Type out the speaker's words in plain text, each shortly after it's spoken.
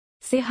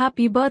say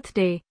happy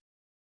birthday.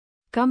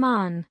 Come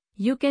on,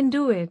 you can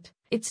do it.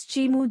 It's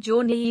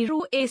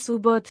Kimuzyoniru's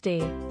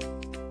birthday.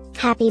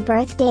 Happy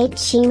birthday,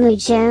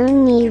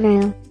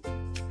 Kimuzyoniru.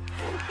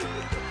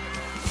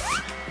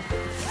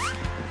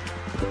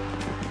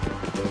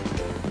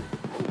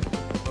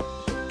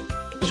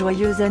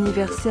 Joyeux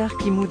anniversaire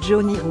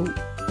Kimuzyoniru.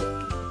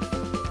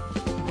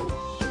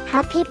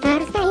 Happy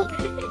birthday,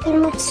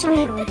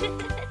 Kimuzyoniru.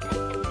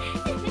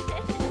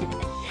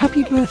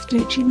 Happy birthday,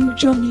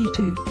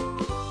 Kimuzyoniru.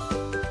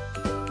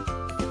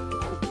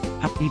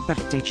 Happy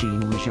birthday,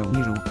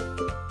 Kimuzyoniru.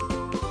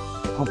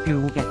 Hope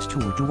you get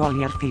to do all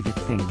your favorite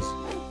things.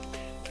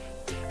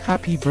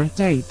 Happy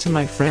birthday to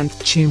my friend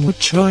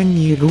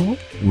Kimuzyoniru.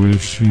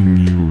 Wishing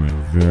you a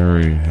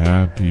very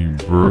happy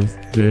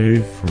birthday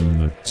from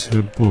the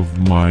tip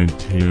of my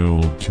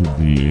tail to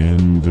the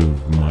end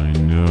of my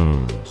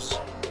nose.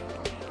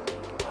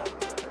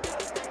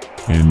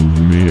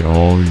 And may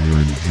all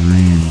your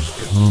dreams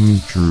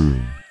come true.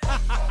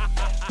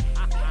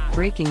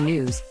 Breaking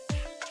news.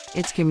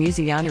 It's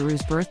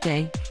Kimuzyoniru's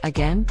birthday,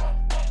 again?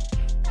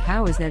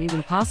 How is that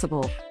even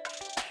possible?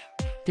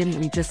 Didn't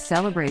we just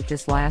celebrate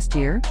this last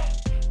year?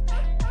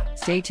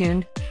 Stay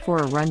tuned for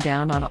a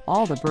rundown on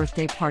all the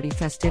birthday party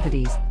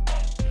festivities.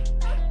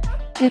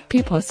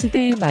 Happy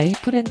birthday, my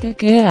friend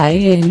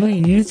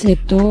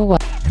KIMUZ도.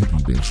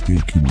 Happy birthday,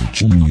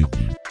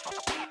 Kimuzyoniru.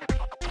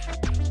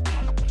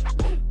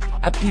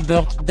 Happy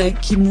birthday,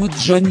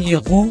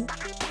 Kimuzyoniru.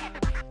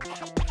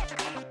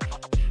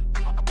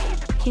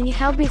 Can you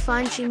help me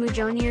find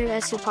Kimuzyoniru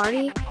at a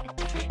party?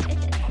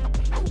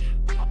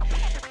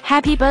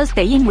 Happy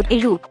birthday,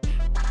 Enrich.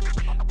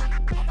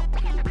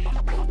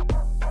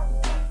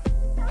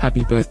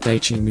 Happy birthday,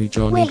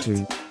 Kimuzyoniru. Wait,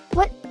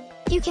 what?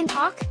 You can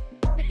talk?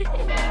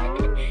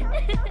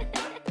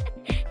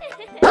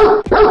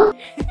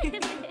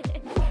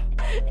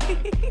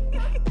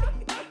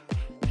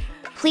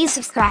 Please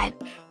subscribe,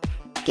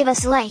 give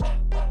us a like,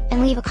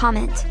 and leave a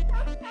comment.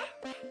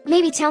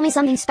 Maybe tell me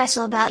something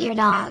special about your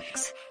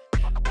dogs.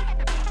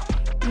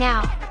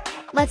 Now,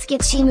 let's get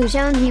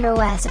Kimuzyoniru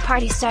as a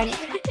party started.